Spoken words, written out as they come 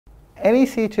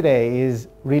NEC today is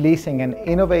releasing an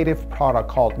innovative product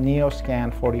called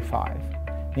NeoScan 45.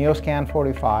 NeoScan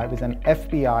 45 is an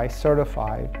FBI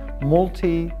certified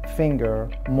multi-finger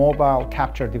mobile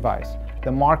capture device.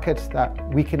 The markets that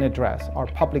we can address are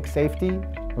public safety,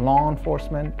 law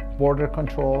enforcement, border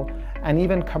control, and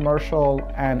even commercial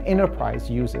and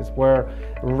enterprise uses where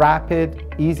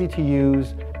rapid, easy to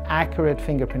use, accurate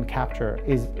fingerprint capture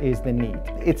is the need.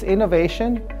 Its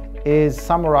innovation is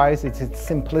summarized, it's its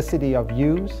simplicity of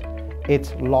use,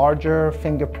 its larger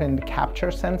fingerprint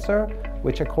capture sensor,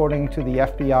 which according to the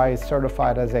FBI is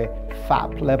certified as a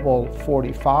FAP level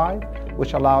 45,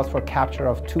 which allows for capture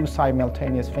of 2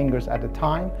 simultaneous fingers at a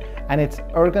time. And its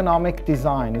ergonomic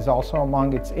design is also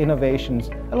among its innovations.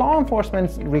 Law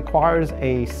enforcement requires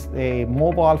a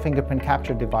mobile fingerprint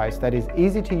capture device that is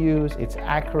easy to use, it's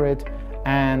accurate,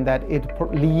 and that it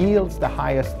yields the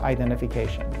highest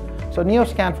identification. So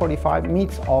NeoScan 45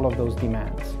 meets all of those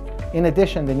demands. In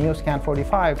addition, the NeoScan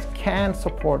 45s can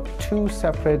support 2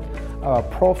 separate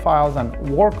profiles and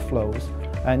workflows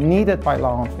needed by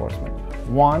law enforcement.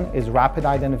 One is rapid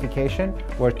identification,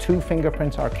 where 2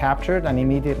 fingerprints are captured and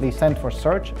immediately sent for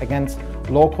search against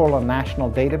local or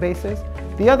national databases.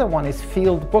 The other one is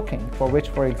field booking, for which,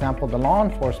 for example, the law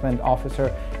enforcement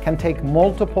officer can take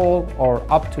multiple or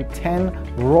up to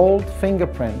 10 rolled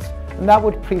fingerprints, and that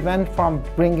would prevent from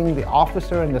bringing the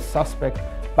officer and the suspect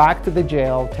back to the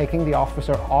jail, taking the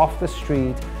officer off the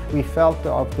street. We felt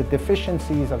of the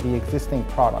deficiencies of the existing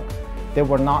products. They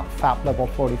were not FAP level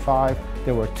 45,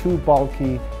 they were too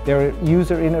bulky, their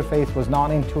user interface was not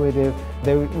intuitive,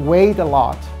 they weighed a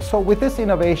lot. So with this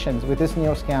innovations, with this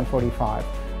NeoScan 45,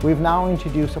 we've now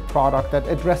introduced a product that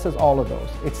addresses all of those.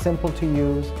 It's simple to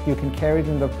use, you can carry it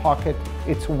in the pocket,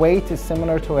 its weight is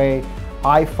similar to an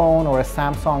iPhone or a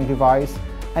Samsung device,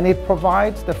 and it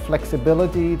provides the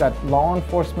flexibility that law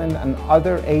enforcement and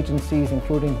other agencies,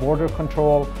 including border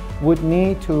control, would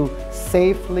need to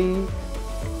safely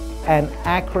and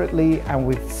accurately and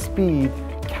with speed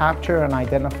capture and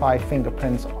identify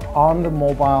fingerprints on the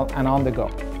mobile and on the go.